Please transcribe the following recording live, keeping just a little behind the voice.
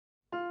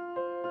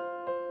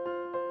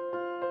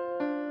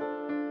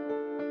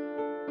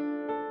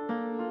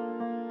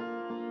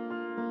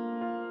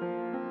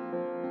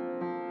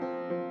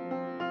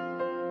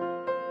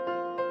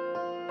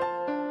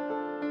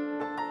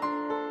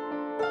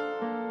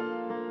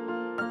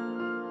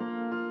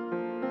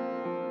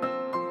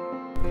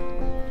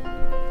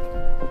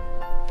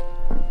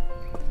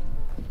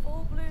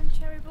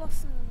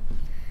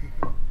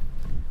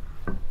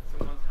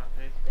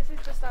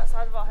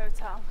of our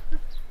hotel.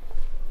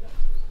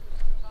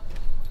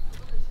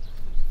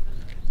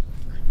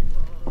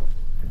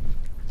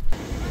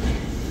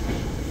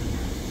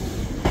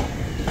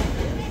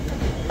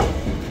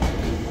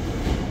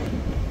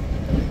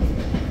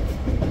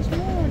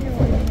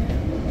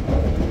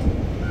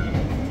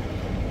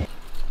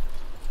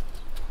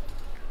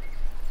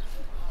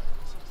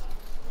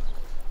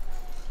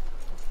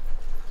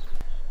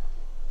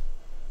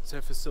 So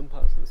for some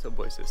parts of the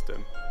subway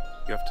system,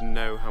 you have to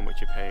know how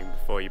much you're paying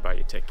before you buy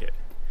your ticket.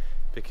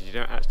 Because you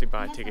don't actually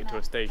buy a ticket to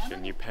a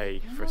station, you pay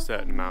for a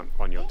certain amount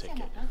on your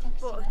ticket.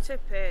 But a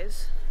tip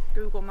is,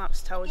 Google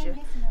Maps tells you.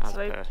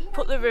 So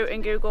put the route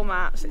in Google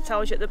Maps, it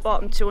tells you at the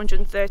bottom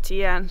 230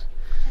 yen.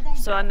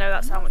 So I know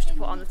that's how much to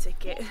put on the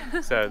ticket.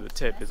 So the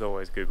tip is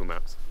always Google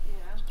Maps.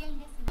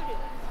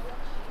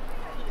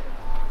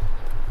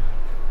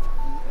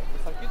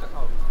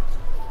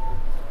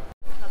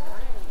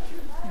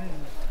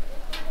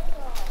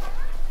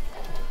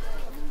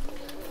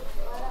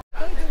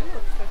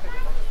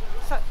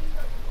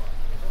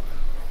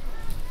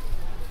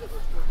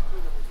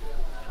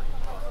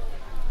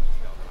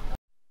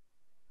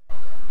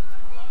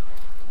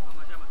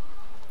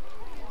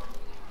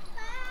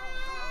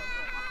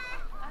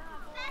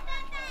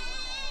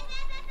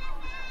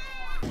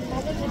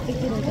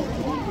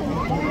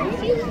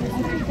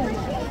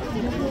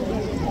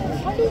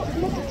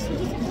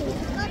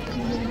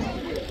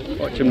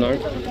 Watch him now.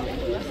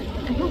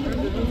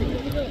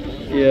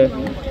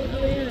 Yeah.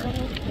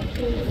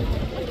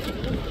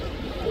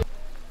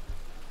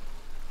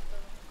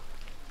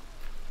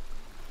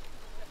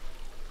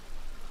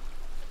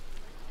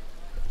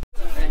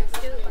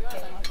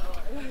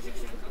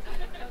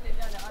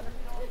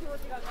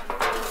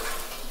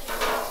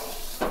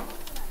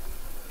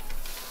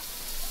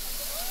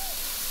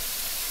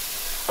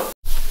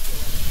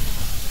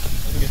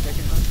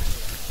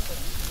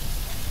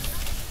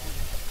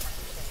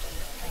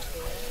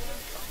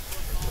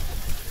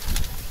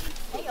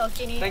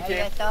 Thank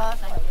you.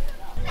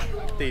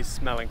 These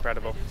smell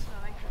incredible.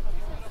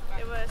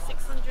 They were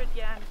 600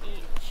 yen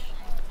each.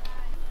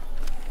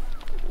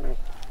 Ooh.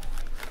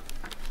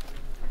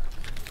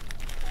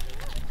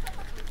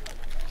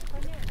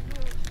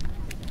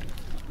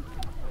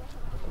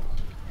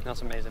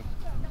 That's amazing.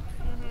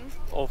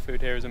 All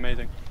food here is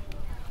amazing.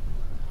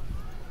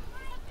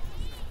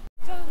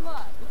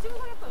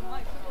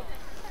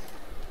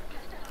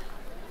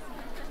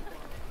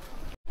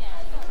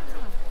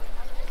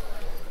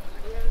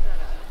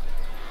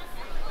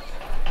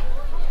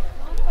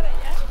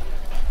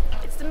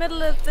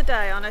 Middle of the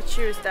day on a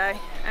Tuesday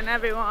and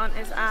everyone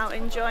is out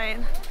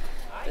enjoying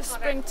the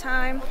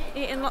springtime,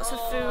 eating lots of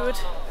food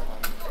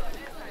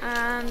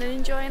and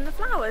enjoying the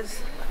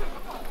flowers.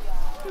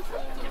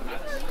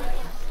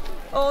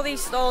 All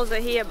these stalls are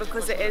here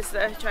because it is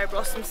the cherry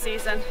blossom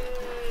season.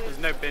 There's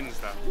no bins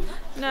though.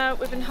 No,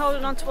 we've been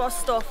holding on to our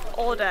stuff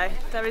all day.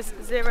 There is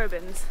 0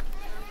 bins,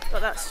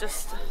 but that's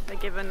just a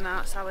given now,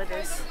 that's how it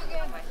is.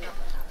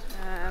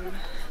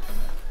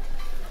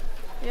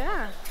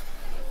 Yeah.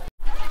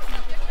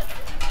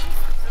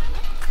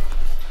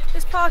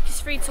 This park is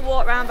free to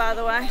walk around, by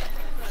the way.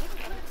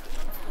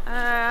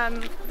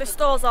 The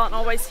stalls aren't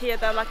always here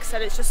though, like I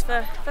said, it's just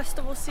for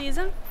festival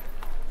season.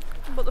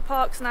 But the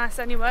park's nice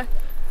anyway,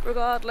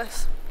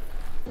 regardless.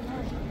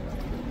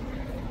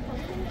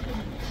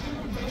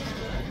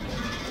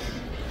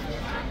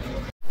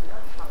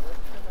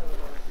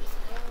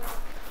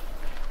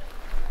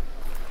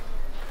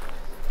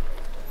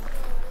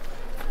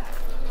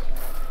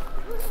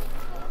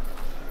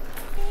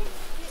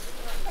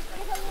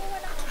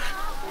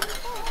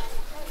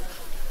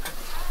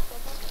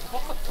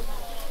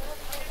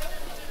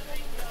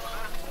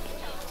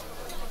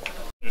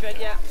 Good,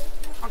 yeah.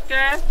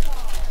 Okay.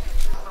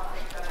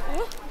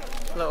 Ooh.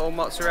 Little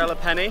mozzarella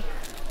penny,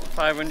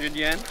 500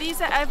 yen.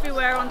 These are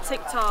everywhere on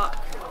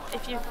TikTok,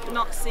 if you've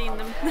not seen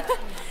them.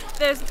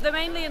 They're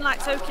mainly in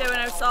like Tokyo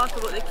and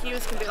Osaka, but the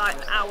queues can be like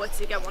an hour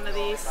to get one of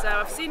these. So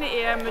I've seen it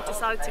here and we've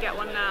decided to get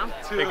one now.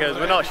 Because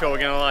we're not sure we're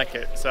going to like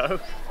it, so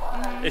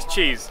it's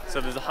cheese,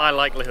 so there's a high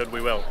likelihood we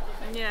will.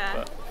 Yeah,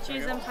 but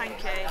cheese and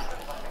pancake.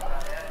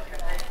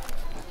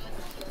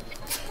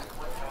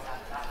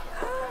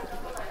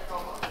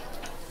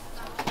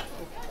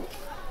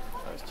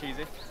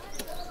 Cheesy.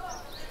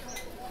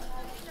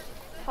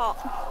 Hot.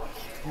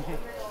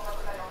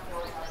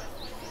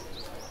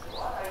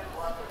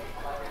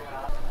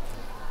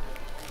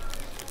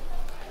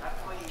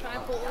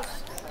 Pineapples,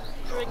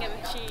 ring of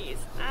cheese.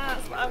 Ah,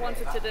 that's what I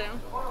wanted to do.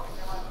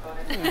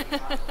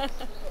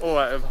 All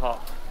out of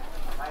hot.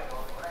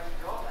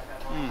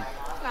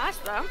 Nice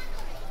though.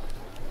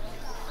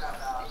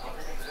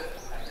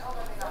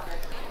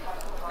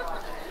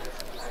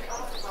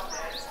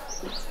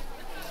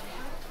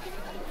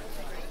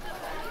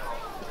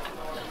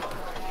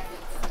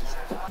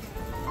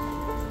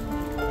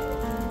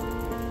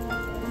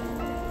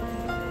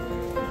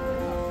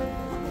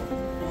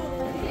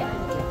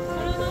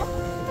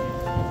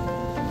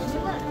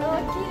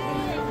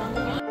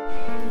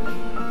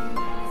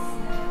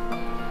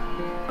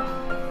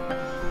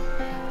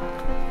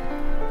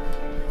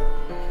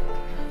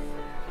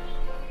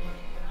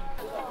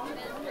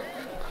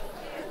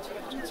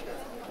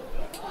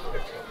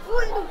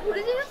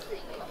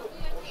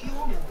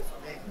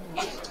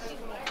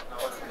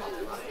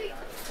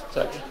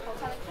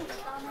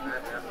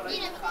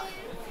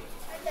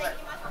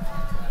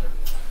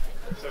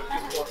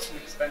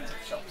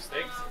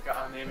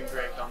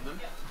 them.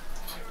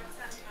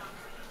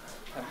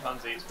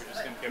 £10 each, we're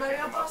just going to go pick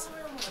them up.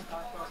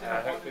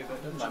 Hopefully they're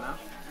done by now.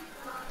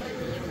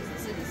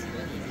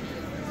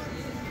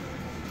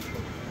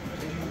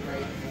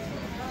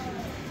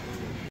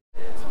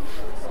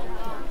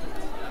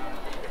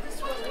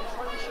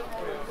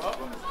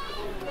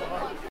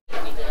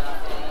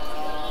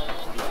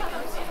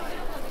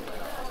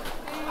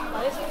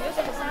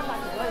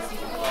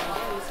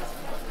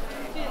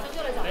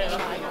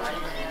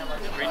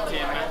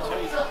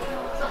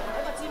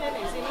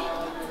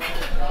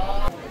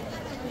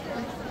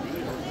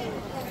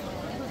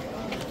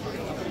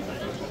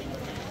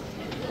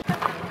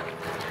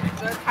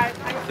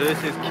 So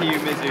this is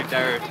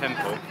Kyoto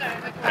Temple.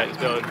 It's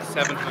built in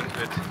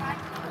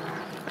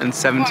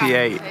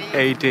 778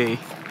 AD,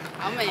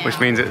 which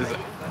means it's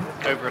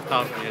over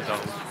 1,000 years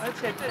old.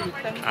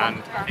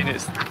 And in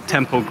its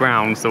temple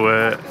grounds there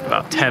were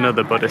about 10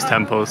 other Buddhist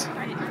temples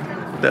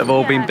that have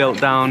all been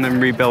built down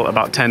and rebuilt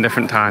about 10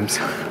 different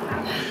times.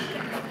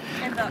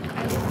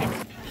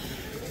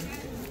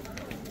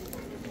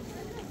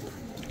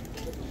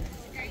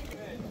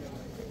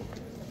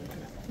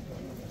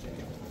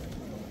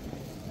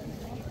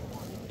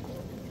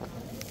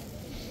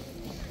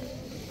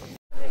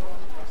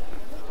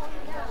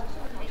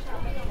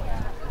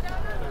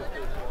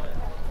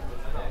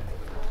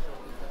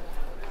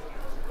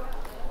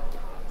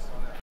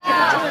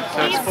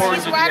 So it's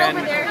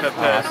 400 yen per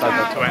person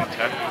to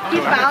enter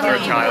for a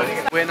child.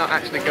 We're not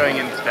actually going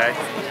in today.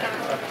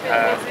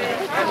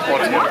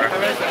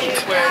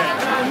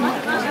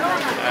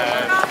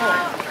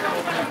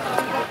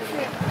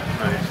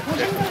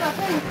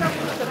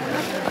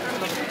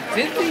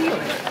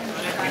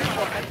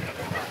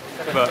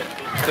 But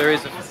there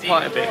is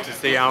quite a bit to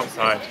see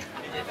outside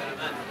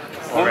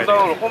already.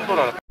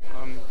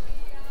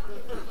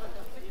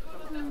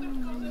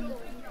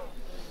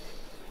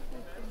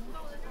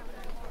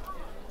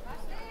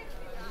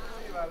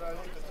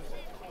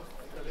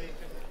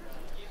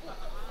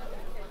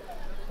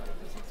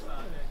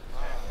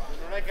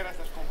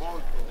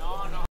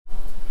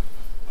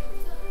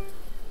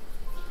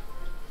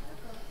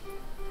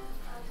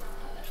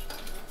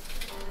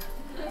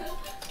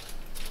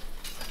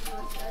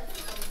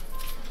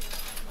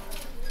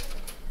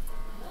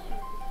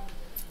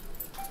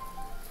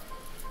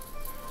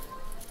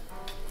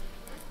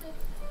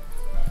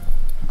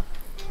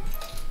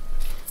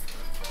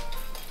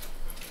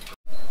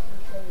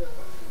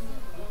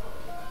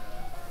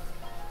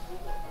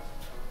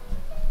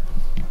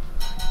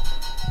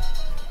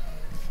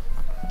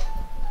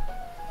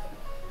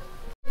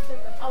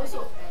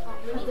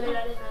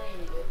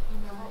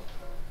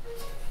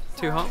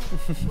 Too hot?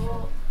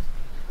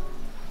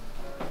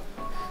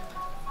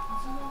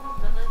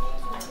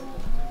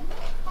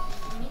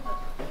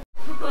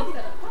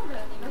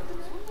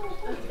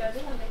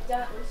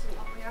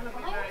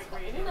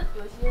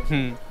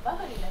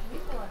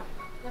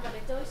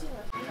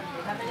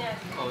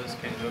 All this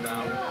came to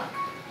about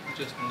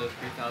just under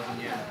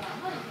 3,000 yen.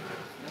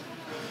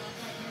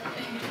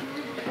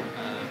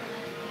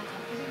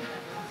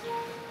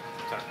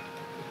 So,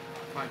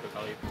 quite good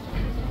value.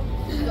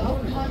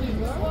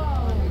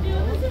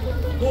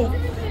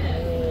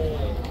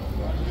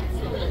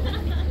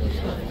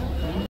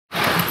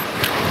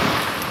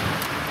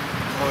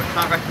 Well, I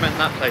can't recommend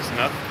that place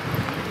enough.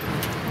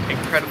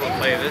 Incredible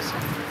flavours.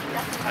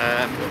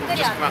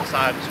 Just from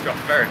outside, it's dropped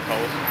very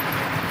cold.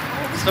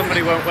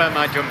 Somebody won't wear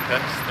my jumper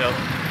still,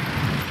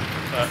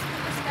 but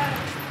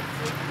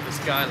the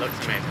sky looks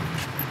amazing.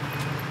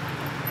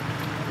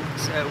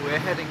 So we're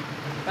heading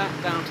back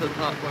down to the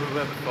park where we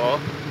were before.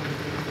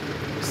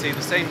 We see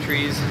the same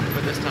trees,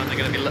 but this time they're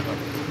going to be lit up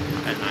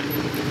at night.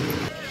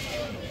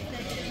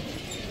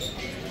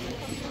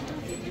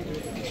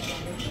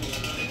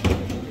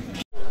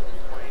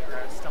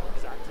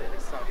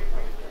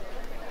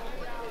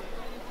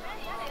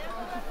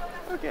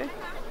 Okay.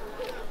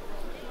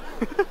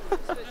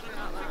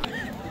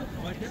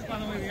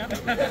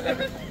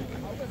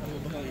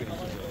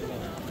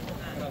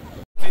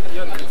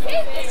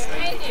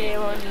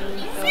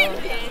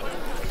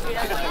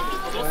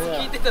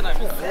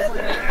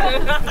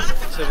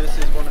 So this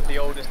is one of the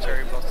oldest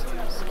cherry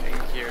blossoms in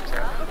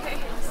Kyoto.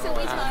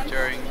 And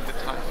during the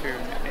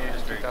typhoon in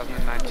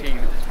 2019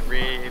 it was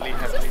really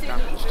heavily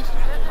damaged.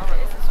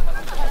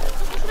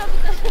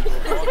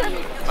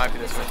 Might be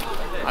this one.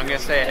 I'm going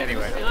to say it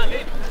anyway.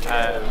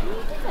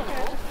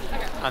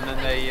 And then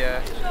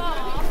they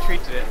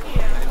treated it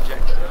and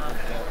injected it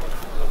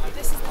with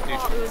This is the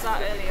part we was at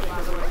earlier,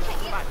 by the way.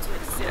 Back to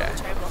its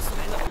cherry blossom.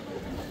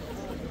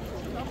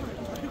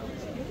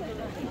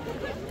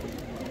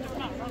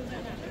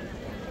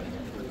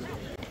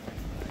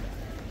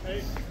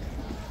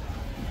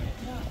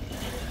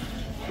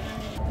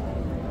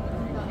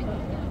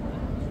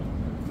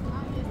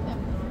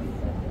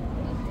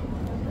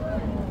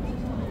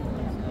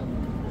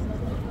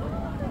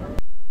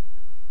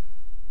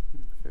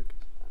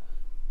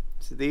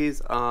 So these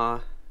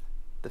are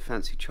the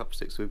fancy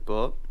chopsticks we've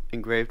bought,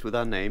 engraved with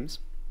our names.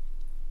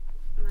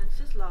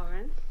 This is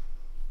Lauren.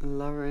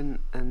 Lauren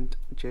and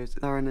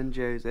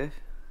Joseph.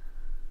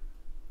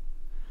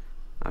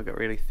 I've got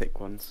really thick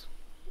ones.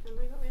 And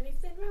we got really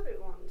thin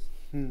rabbit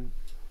ones.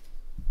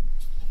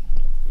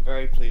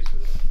 Very pleased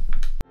with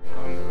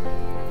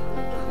it.